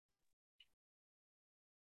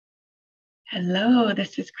Hello,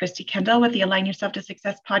 this is Christy Kendall with the Align Yourself to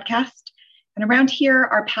Success podcast. And around here,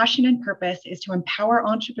 our passion and purpose is to empower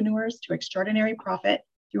entrepreneurs to extraordinary profit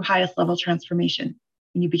through highest level transformation.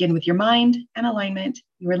 When you begin with your mind and alignment,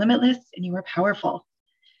 you are limitless and you are powerful.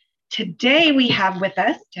 Today, we have with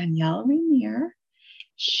us Danielle Rainier.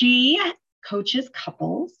 She coaches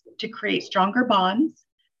couples to create stronger bonds,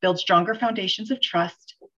 build stronger foundations of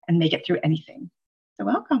trust, and make it through anything. So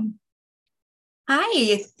welcome.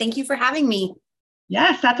 Hi, thank you for having me.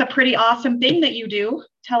 Yes, that's a pretty awesome thing that you do.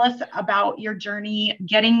 Tell us about your journey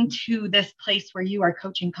getting to this place where you are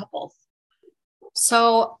coaching couples.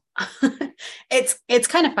 So it's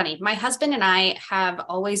kind of funny. My husband and I have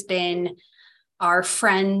always been our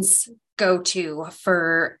friends' go-to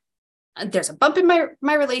for there's a bump in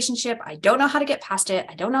my relationship. I don't know how to get past it.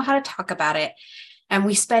 I don't know how to talk about it. And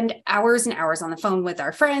we spend hours and hours on the phone with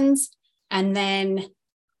our friends. And then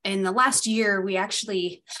in the last year, we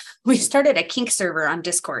started a kink server on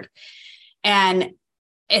Discord, and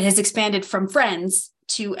it has expanded from friends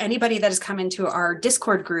to anybody that has come into our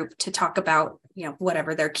Discord group to talk about,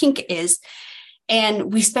 whatever their kink is.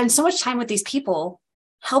 And we spend so much time with these people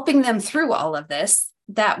helping them through all of this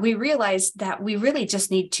that we realized that we really just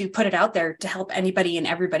need to put it out there to help anybody and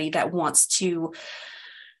everybody that wants to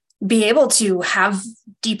be able to have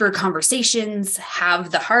deeper conversations,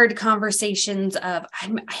 have the hard conversations of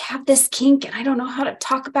I have this kink and I don't know how to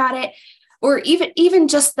talk about it, or even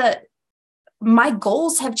just my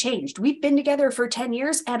goals have changed. We've been together for 10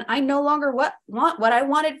 years and I no longer want what I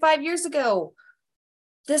wanted 5 years ago.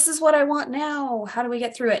 This is what I want now. How do we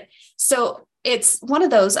get through it? So it's one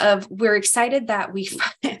of those of we're excited that we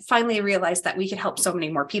finally realized that we could help so many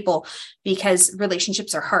more people because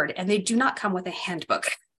relationships are hard and they do not come with a handbook.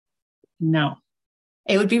 No.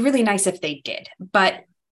 It would be really nice if they did, but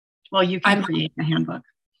you can create a handbook.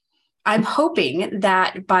 I'm hoping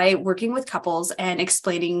that by working with couples and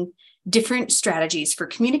explaining different strategies for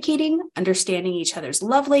communicating, understanding each other's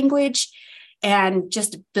love language, and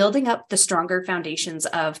just building up the stronger foundations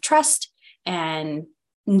of trust and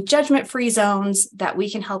judgment-free zones, that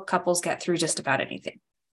we can help couples get through just about anything.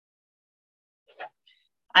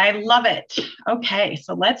 I love it. Okay,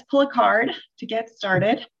 so let's pull a card to get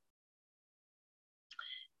started.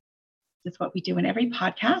 This is what we do in every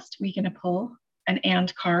podcast. We're going to pull an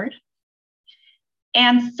and card.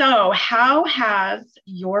 And so how has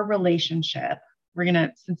your relationship,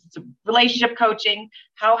 since it's a relationship coaching,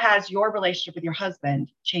 how has your relationship with your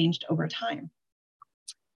husband changed over time?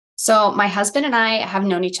 So my husband and I have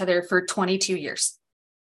known each other for 22 years.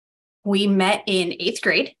 We met in 8th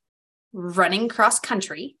grade, running cross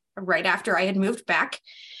country right after I had moved back.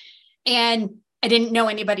 And I didn't know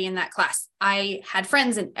anybody in that class. I had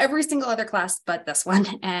friends in every single other class but this one.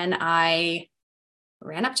 And I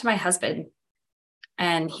ran up to my husband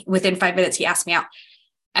and within 5 minutes, he asked me out.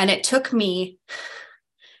 And it took me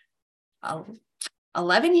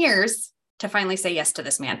 11 years to finally say yes to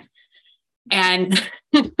this man. And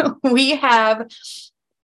we have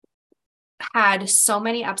had so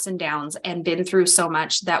many ups and downs and been through so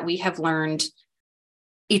much that we have learned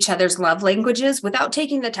each other's love languages. Without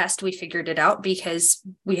taking the test, we figured it out because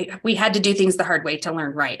we had to do things the hard way to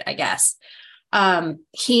learn right, I guess.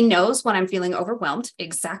 He knows when I'm feeling overwhelmed,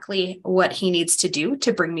 exactly what he needs to do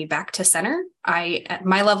to bring me back to center.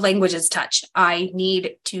 My love language is touch. I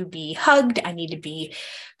need to be hugged. I need to be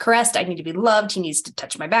caressed. I need to be loved. He needs to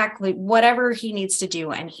touch my back, like whatever he needs to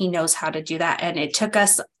do. And he knows how to do that. And it took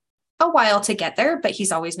us a while to get there, but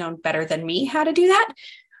he's always known better than me how to do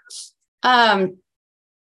that.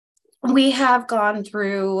 We have gone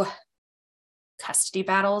through custody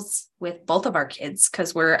battles with both of our kids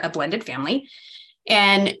because we're a blended family.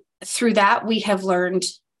 And through that, we have learned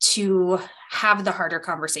to have the harder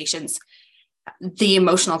conversations, the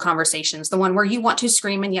emotional conversations, the one where you want to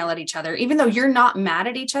scream and yell at each other. Even though you're not mad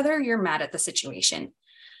at each other, you're mad at the situation.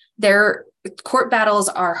 Court battles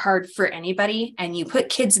are hard for anybody, and you put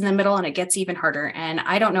kids in the middle and it gets even harder. And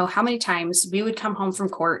I don't know how many times we would come home from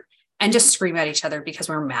court and just scream at each other because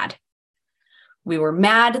we're mad. We were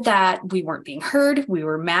mad that we weren't being heard. We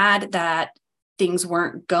were mad that things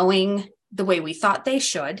weren't going the way we thought they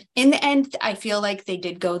should. In the end, I feel like they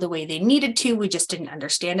did go the way they needed to. We just didn't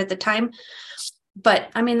understand at the time. But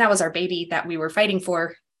I mean, that was our baby that we were fighting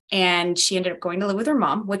for. And she ended up going to live with her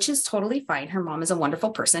mom, which is totally fine. Her mom is a wonderful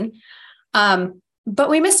person. But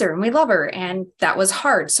we miss her and we love her. And that was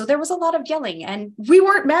hard. So there was a lot of yelling and we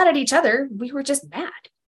weren't mad at each other. We were just mad.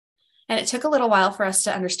 And it took a little while for us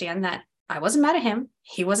to understand that I wasn't mad at him.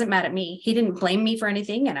 He wasn't mad at me. He didn't blame me for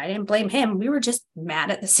anything and I didn't blame him. We were just mad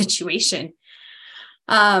at the situation.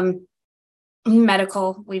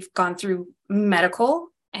 Medical, we've gone through medical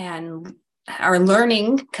and are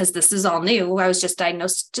learning, because this is all new. I was just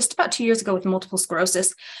diagnosed just about 2 years ago with multiple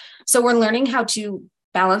sclerosis. So we're learning how to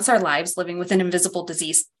balance our lives living with an invisible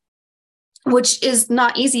disease, which is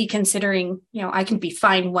not easy considering, I can be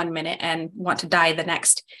fine 1 minute and want to die the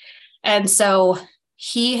next. And so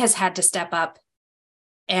he has had to step up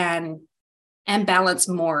and balance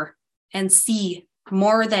more and see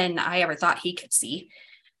more than I ever thought he could see.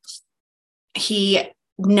 He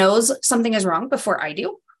knows something is wrong before I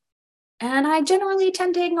do. And I generally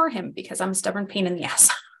tend to ignore him because I'm a stubborn pain in the ass.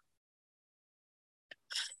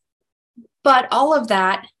 But all of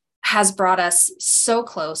that has brought us so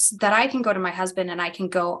close that I can go to my husband and I can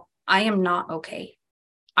go, I am not okay.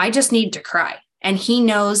 I just need to cry. And he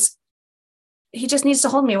knows he just needs to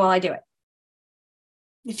hold me while I do it.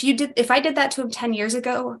 If I did that to him 10 years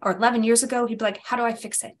ago or 11 years ago, he'd be like, how do I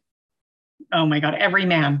fix it? Oh my God. Every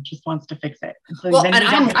man just wants to fix it. Well, and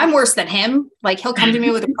I'm worse than him. Like, he'll come to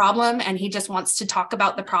me with a problem and he just wants to talk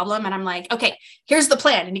about the problem. And I'm like, okay, here's the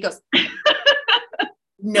plan. And he goes,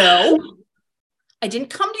 no, I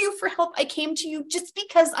didn't come to you for help. I came to you just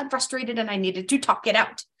because I'm frustrated and I needed to talk it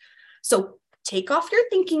out. So take off your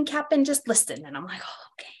thinking cap and just listen. And I'm like, oh,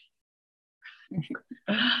 okay.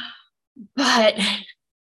 But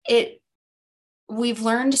we've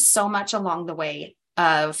learned so much along the way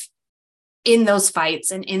of in those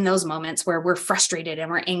fights and in those moments where we're frustrated and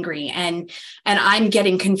we're angry and I'm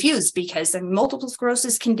getting confused because multiple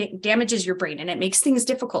sclerosis damages your brain and it makes things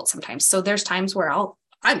difficult sometimes. So there's times where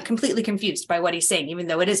I'm completely confused by what he's saying, even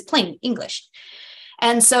though it is plain English.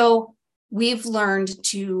 And so we've learned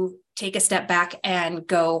to take a step back and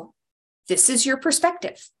go, this is your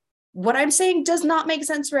perspective. What I'm saying does not make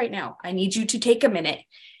sense right now. I need you to take a minute.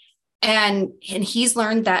 And he's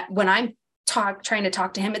learned that when I'm trying to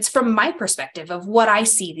talk to him, it's from my perspective of what I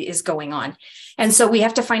see is going on. And so we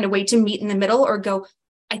have to find a way to meet in the middle or go,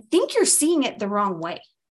 I think you're seeing it the wrong way.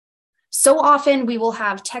 So often we will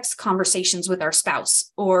have text conversations with our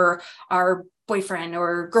spouse or our boyfriend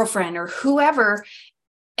or girlfriend or whoever,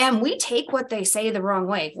 and we take what they say the wrong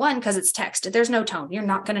way. One, because it's text. There's no tone. You're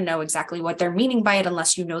not going to know exactly what they're meaning by it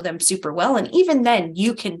unless you know them super well. And even then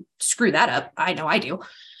you can screw that up. I know I do.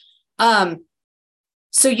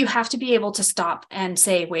 So you have to be able to stop and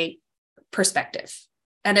say, wait, perspective.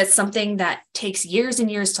 And it's something that takes years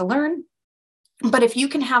and years to learn. But if you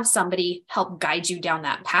can have somebody help guide you down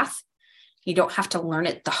that path, you don't have to learn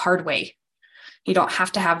it the hard way. You don't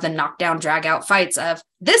have to have the knockdown, drag out fights of,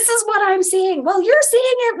 this is what I'm seeing. Well, you're seeing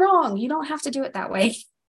it wrong. You don't have to do it that way.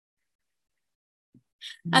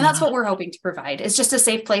 Yeah. And that's what we're hoping to provide. It's just a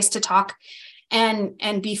safe place to talk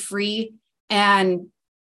and be free and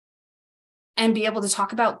be able to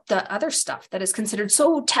talk about the other stuff that is considered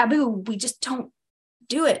so taboo. We just don't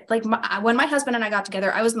do it. Like when my husband and I got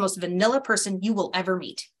together, I was the most vanilla person you will ever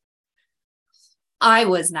meet. I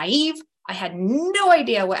was naive. I had no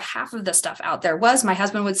idea what half of the stuff out there was. My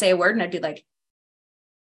husband would say a word and I'd be like,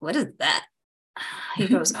 what is that? He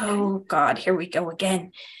goes, oh God, here we go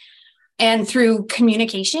again. And through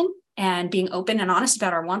communication and being open and honest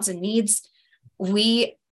about our wants and needs,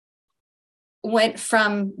 we went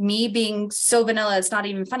from me being so vanilla, it's not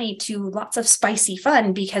even funny, to lots of spicy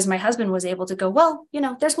fun because my husband was able to go, well,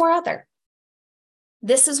 there's more out there.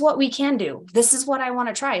 This is what we can do. This is what I want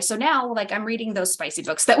to try. So now, I'm reading those spicy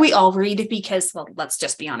books that we all read because, well, let's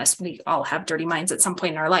just be honest. We all have dirty minds at some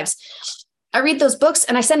point in our lives. I read those books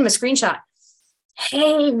and I send him a screenshot.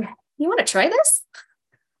 Hey, you want to try this?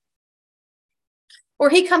 Or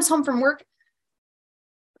he comes home from work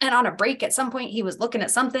and on a break at some point, he was looking at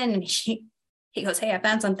something and he goes, hey, I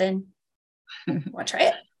found something. Want to try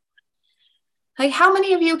it? Like, how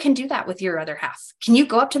many of you can do that with your other half? Can you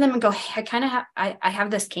go up to them and go, hey, I have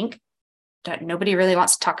this kink that nobody really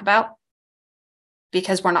wants to talk about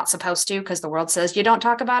because we're not supposed to, because the world says you don't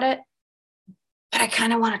talk about it, but I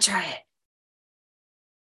kind of want to try it.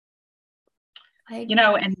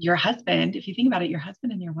 And your husband, if you think about it, your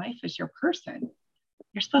husband and your wife is your person.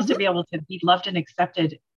 You're supposed to be able to be loved and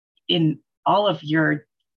accepted in all of your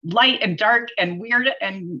light and dark and weird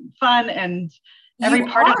and fun, and every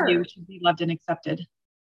part of you should be loved and accepted.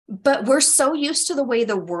 But we're so used to the way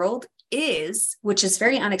the world is, which is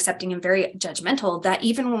very unaccepting and very judgmental, that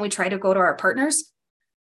even when we try to go to our partners,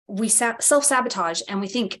 we self-sabotage and we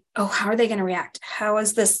think, oh, how are they going to react? How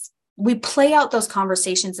is this? We play out those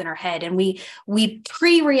conversations in our head and we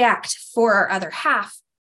pre-react for our other half.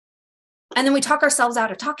 And then we talk ourselves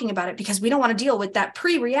out of talking about it because we don't want to deal with that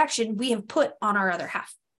pre-reaction we have put on our other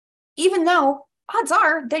half, even though odds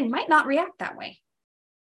are they might not react that way.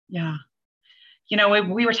 Yeah.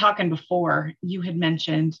 We were talking before, you had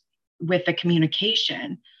mentioned with the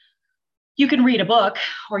communication, you can read a book,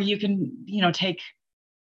 or you can, take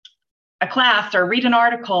a class or read an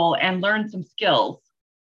article and learn some skills.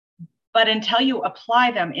 But until you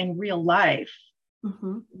apply them in real life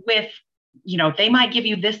with, they might give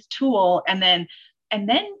you this tool and then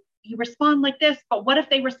you respond like this, but what if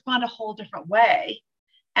they respond a whole different way?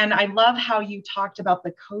 And I love how you talked about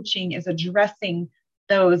the coaching is addressing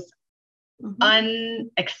those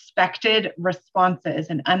unexpected responses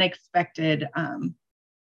and unexpected,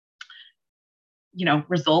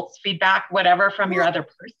 results, feedback, whatever from your other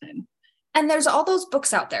person. And there's all those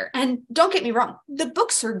books out there. And don't get me wrong, the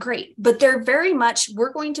books are great, but they're very much,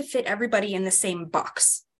 we're going to fit everybody in the same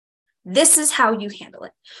box. This is how you handle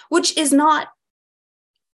it, which is not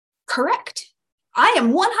correct. I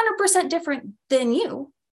am 100% different than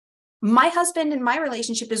you. My husband and my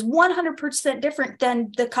relationship is 100% different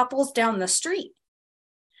than the couples down the street.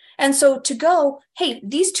 And so to go, hey,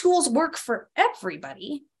 these tools work for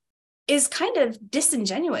everybody is kind of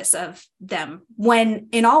disingenuous of them, when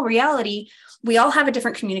in all reality, we all have a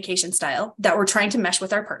different communication style that we're trying to mesh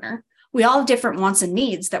with our partner. We all have different wants and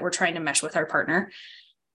needs that we're trying to mesh with our partner.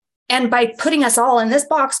 And by putting us all in this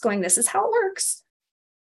box going, this is how it works,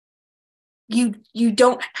 you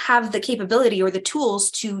don't have the capability or the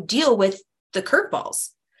tools to deal with the curveballs,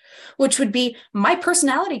 which would be my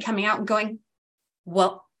personality coming out and going,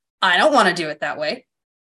 well, I don't want to do it that way.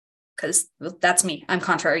 Because that's me. I'm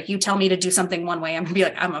contrary. You tell me to do something one way, I'm going to be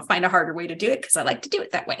like, I'm going to find a harder way to do it because I like to do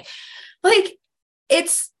it that way. Like,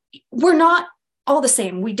 we're not all the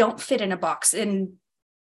same. We don't fit in a box. And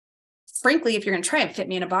frankly, if you're going to try and fit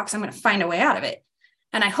me in a box, I'm going to find a way out of it.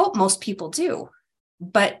 And I hope most people do.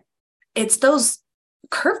 But it's those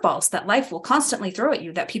curveballs that life will constantly throw at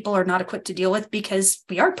you that people are not equipped to deal with because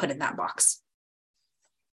we are put in that box.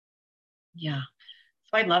 Yeah.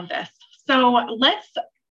 So I love this. So let's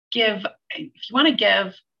if you want to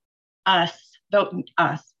give us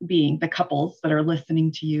being the couples that are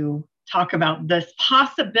listening to you talk about this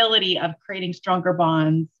possibility of creating stronger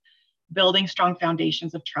bonds, building strong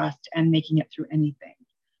foundations of trust, and making it through anything,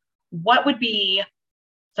 what would be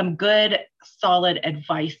some good, solid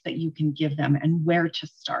advice that you can give them and where to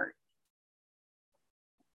start?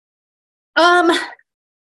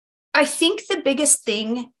 I think the biggest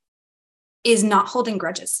thing is not holding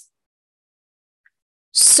grudges.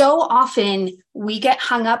 So often we get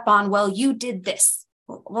hung up on, well, you did this.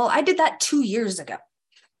 Well, I did that 2 years ago.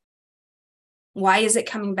 Why is it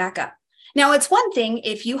coming back up? Now, it's one thing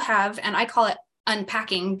if you have, and I call it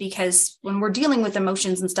unpacking, because when we're dealing with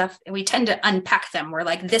emotions and stuff, we tend to unpack them. We're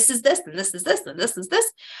like, this is this, and this is this, and this is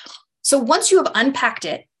this. So once you have unpacked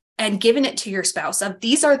it and given it to your spouse of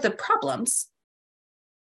these are the problems,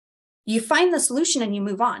 you find the solution and you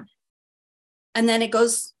move on. And then it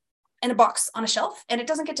goes in a box on a shelf and it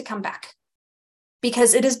doesn't get to come back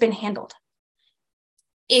because it has been handled.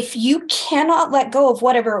 If you cannot let go of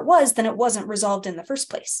whatever it was, then it wasn't resolved in the first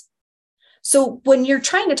place. So when you're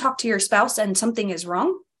trying to talk to your spouse and something is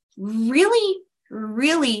wrong, really,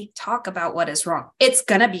 really talk about what is wrong. It's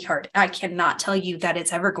going to be hard. I cannot tell you that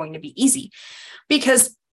it's ever going to be easy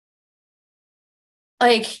because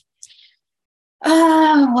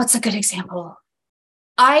what's a good example?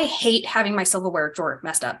 I hate having my silverware drawer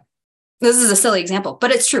messed up. This is a silly example,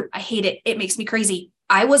 but it's true. I hate it. It makes me crazy.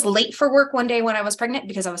 I was late for work one day when I was pregnant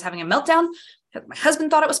because I was having a meltdown. My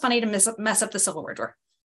husband thought it was funny to mess up the silverware drawer.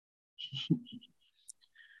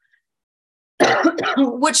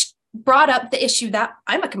 Which brought up the issue that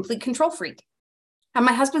I'm a complete control freak. And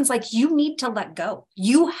my husband's like, you need to let go.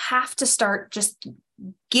 You have to start just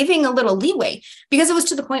giving a little leeway, because it was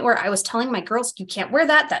to the point where I was telling my girls, you can't wear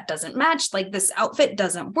that. That doesn't match. Like, this outfit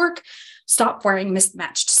doesn't work. Stop wearing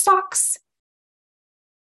mismatched socks,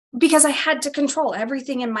 because I had to control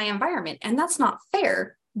everything in my environment. And that's not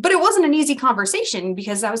fair. But it wasn't an easy conversation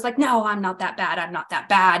because I was like, no, I'm not that bad. I'm not that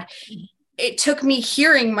bad. It took me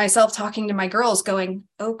hearing myself talking to my girls going,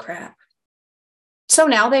 oh, crap. So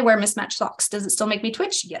now they wear mismatched socks. Does it still make me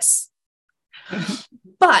twitch? Yes.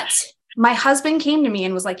 But my husband came to me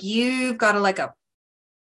and was like, you've got to let go.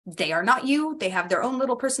 They are not you. They have their own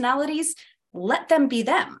little personalities. Let them be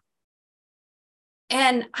them.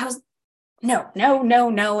 And I was,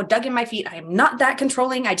 no, dug in my feet. I am not that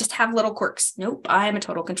controlling. I just have little quirks. Nope. I am a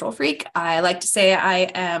total control freak. I like to say I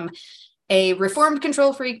am a reformed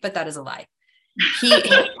control freak, but that is a lie.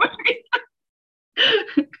 I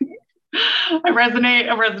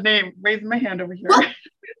resonate, raising my hand over here. Well,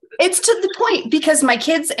 it's to the point because my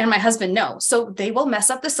kids and my husband know. So they will mess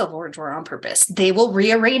up the silverware drawer on purpose. They will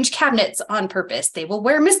rearrange cabinets on purpose. They will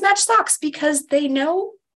wear mismatched socks because they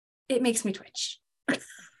know it makes me twitch.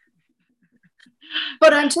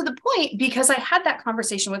 But I'm to the point because I had that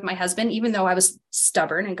conversation with my husband, even though I was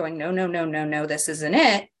stubborn and going, no, no, no, no, no, this isn't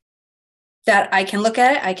it. That I can look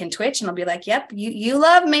at it, I can twitch and I'll be like, yep, you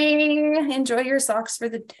love me. Enjoy your socks for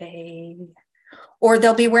the day. Or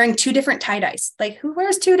they'll be wearing 2 different tie-dyes. Like, who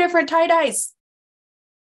wears 2 different tie-dyes?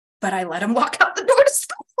 But I let him walk out the door to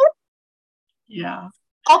school. Yeah.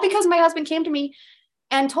 All because my husband came to me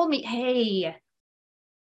and told me, hey,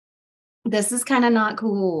 this is kind of not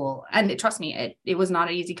cool. And trust me, it was not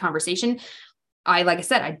an easy conversation. Like I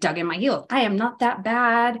said, I dug in my heels. I am not that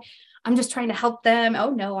bad. I'm just trying to help them.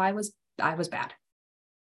 Oh no, I was bad.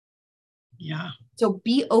 Yeah. So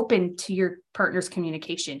be open to your partner's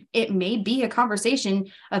communication. It may be a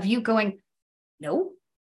conversation of you going, no,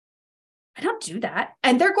 I don't do that.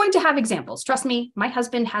 And they're going to have examples. Trust me, my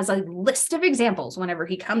husband has a list of examples whenever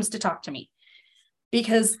he comes to talk to me,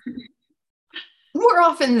 because more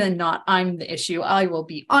often than not, I'm the issue. I will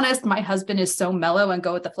be honest. My husband is so mellow and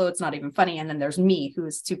go with the flow. It's not even funny. And then there's me, who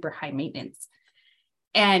is super high maintenance.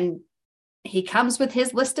 And he comes with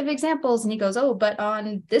his list of examples and he goes, oh, but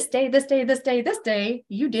on this day, this day, this day, this day,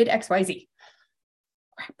 you did X, Y, Z.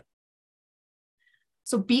 Crap.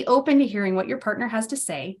 So be open to hearing what your partner has to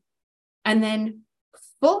say and then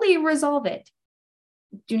fully resolve it.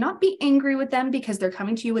 Do not be angry with them because they're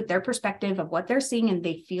coming to you with their perspective of what they're seeing and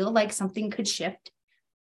they feel like something could shift.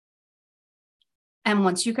 And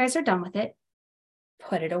once you guys are done with it,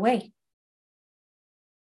 put it away.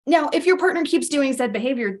 Now, if your partner keeps doing said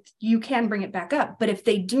behavior, you can bring it back up. But if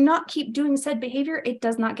they do not keep doing said behavior, it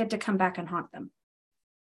does not get to come back and haunt them,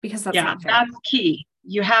 because that's not fair. That's key.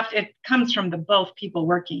 It comes from the both people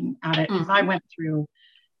working at it. Because I went through,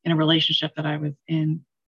 in a relationship that I was in,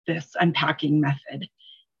 this unpacking method.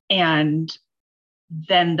 And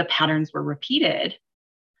then the patterns were repeated.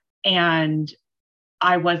 And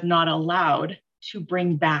I was not allowed to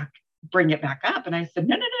bring it back up. And I said,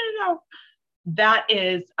 no. That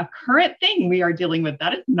is a current thing we are dealing with.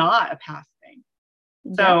 That is not a past thing.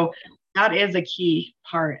 So that is a key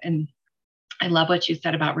part. And I love what you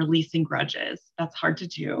said about releasing grudges. That's hard to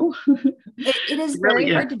do. It is really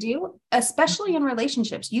very hard to do, especially in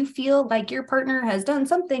relationships. You feel like your partner has done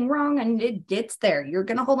something wrong and it's there. You're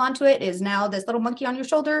going to hold on to it. Is now this little monkey on your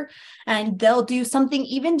shoulder, and they'll do something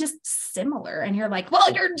even just similar. And you're like,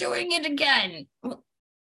 well, you're doing it again.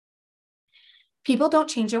 People don't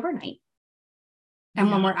change overnight. And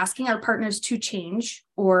when we're asking our partners to change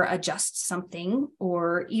or adjust something,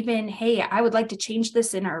 or even, hey, I would like to change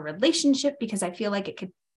this in our relationship because I feel like it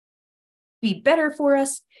could be better for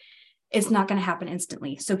us, it's not going to happen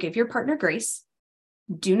instantly. So give your partner grace.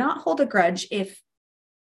 Do not hold a grudge. If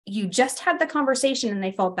you just had the conversation and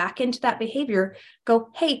they fall back into that behavior, go,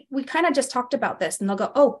 hey, we kind of just talked about this. And they'll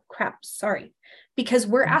go, oh, crap, sorry. Because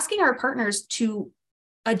we're asking our partners to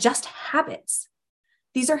adjust habits.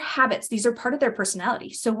 These are habits. These are part of their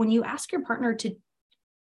personality. So when you ask your partner to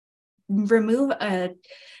remove a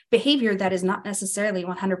behavior that is not necessarily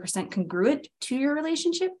 100% congruent to your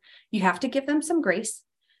relationship, you have to give them some grace.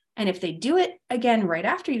 And if they do it again right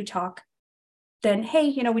after you talk, then,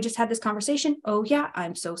 hey, we just had this conversation. Oh yeah,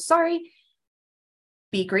 I'm so sorry.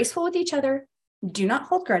 Be graceful with each other. Do not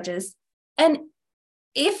hold grudges. And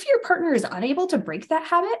if your partner is unable to break that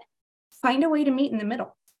habit, find a way to meet in the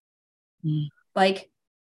middle. Like,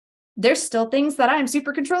 there's still things that I'm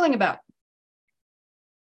super controlling about.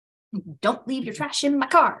 Don't leave your trash in my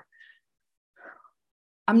car.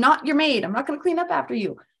 I'm not your maid. I'm not going to clean up after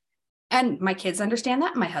you. And my kids understand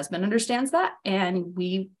that. My husband understands that. And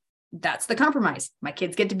that's the compromise. My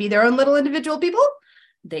kids get to be their own little individual people.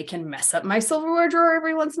 They can mess up my silverware drawer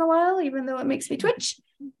every once in a while, even though it makes me twitch.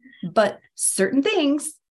 But certain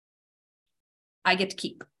things I get to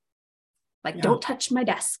keep. Like, don't touch my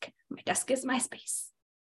desk. My desk is my space.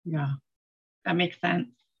 Yeah, that makes sense.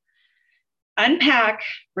 Unpack,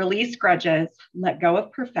 release grudges, let go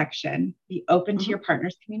of perfection, be open to your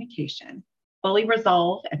partner's communication, fully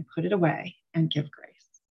resolve and put it away, and give grace.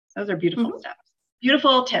 Those are beautiful steps,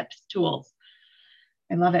 beautiful tips, tools.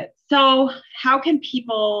 I love it. So how can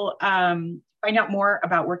people find out more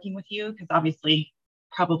about working with you? Because obviously,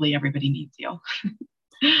 probably everybody needs you.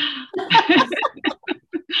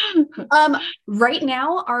 Right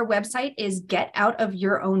now, our website is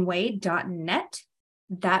getoutofyourownway.net.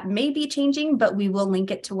 That may be changing, but we will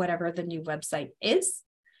link it to whatever the new website is.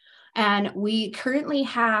 And we currently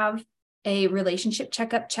have a relationship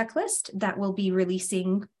checkup checklist that will be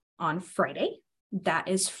releasing on Friday. That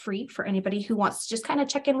is free for anybody who wants to just kind of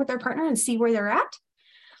check in with their partner and see where they're at.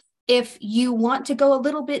 If you want to go a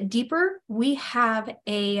little bit deeper, we have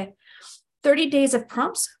a 30 days of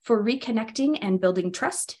prompts for reconnecting and building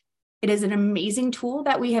trust. It is an amazing tool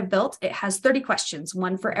that we have built. It has 30 questions,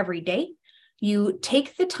 one for every day. You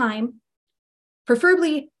take the time,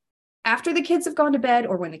 preferably after the kids have gone to bed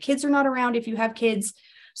or when the kids are not around, if you have kids,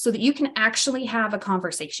 so that you can actually have a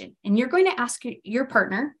conversation. And you're going to ask your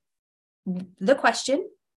partner the question,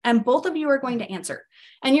 and both of you are going to answer.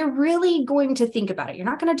 And you're really going to think about it. You're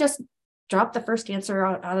not going to just drop the first answer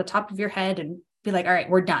out of the top of your head and be like, all right,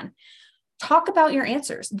 we're done. Talk about your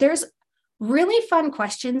answers. There's really fun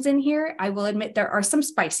questions in here. I will admit there are some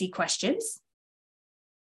spicy questions.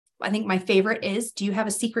 I think my favorite is, do you have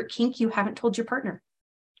a secret kink you haven't told your partner?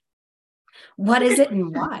 What is it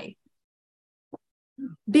and why?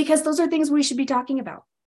 Because those are things we should be talking about.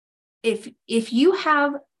 If you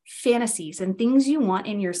have fantasies and things you want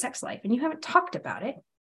in your sex life and you haven't talked about it,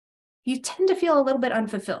 you tend to feel a little bit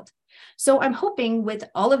unfulfilled. So I'm hoping with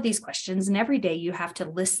all of these questions, and every day you have to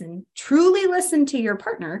listen, truly listen to your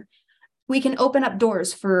partner, we can open up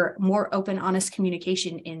doors for more open, honest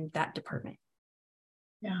communication in that department.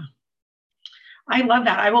 Yeah. I love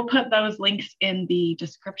that. I will put those links in the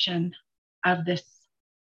description of this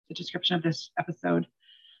episode,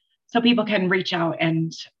 so people can reach out.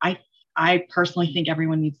 And I personally think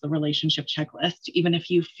everyone needs the relationship checklist. Even if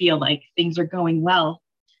you feel like things are going well,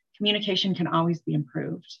 communication can always be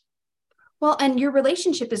improved. Well, and your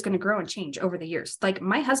relationship is going to grow and change over the years. Like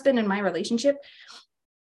my husband and my relationship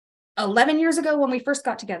 11 years ago when we first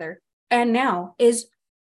got together and now is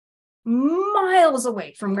miles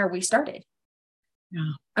away from where we started.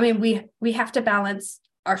 Yeah. I mean, we have to balance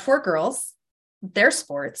our 4 girls, their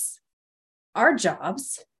sports, our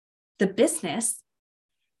jobs, the business.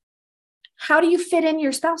 How do you fit in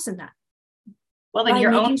your spouse in that? Well, then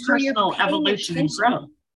your own personal evolution and growth.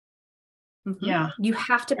 Mm-hmm. Yeah. You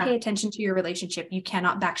have to pay attention to your relationship. You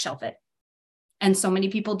cannot backshelf it. And so many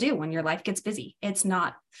people do when your life gets busy. It's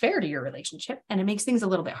not fair to your relationship and it makes things a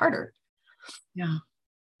little bit harder. Yeah.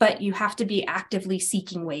 But you have to be actively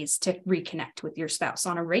seeking ways to reconnect with your spouse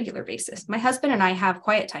on a regular basis. My husband and I have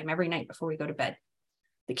quiet time every night before we go to bed.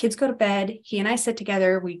 The kids go to bed. He and I sit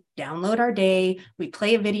together. We download our day. We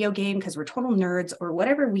play a video game because we're total nerds or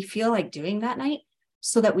whatever we feel like doing that night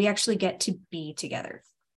so that we actually get to be together.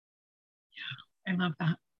 Yeah, I love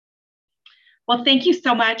that. Well, thank you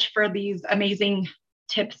so much for these amazing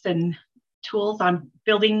tips and tools on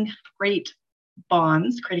building great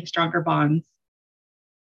bonds, creating stronger bonds,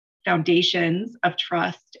 foundations of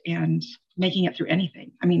trust, and making it through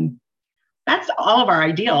anything. I mean, that's all of our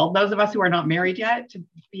ideal. Those of us who are not married yet, to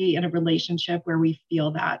be in a relationship where we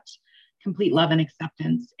feel that complete love and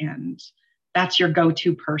acceptance, and that's your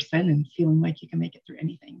go-to person and feeling like you can make it through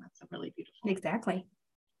anything. That's a really beautiful, exactly,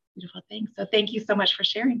 beautiful thing. So thank you so much for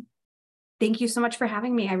sharing. Thank you so much for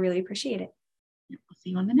having me. I really appreciate it. We'll see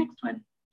you on the next one.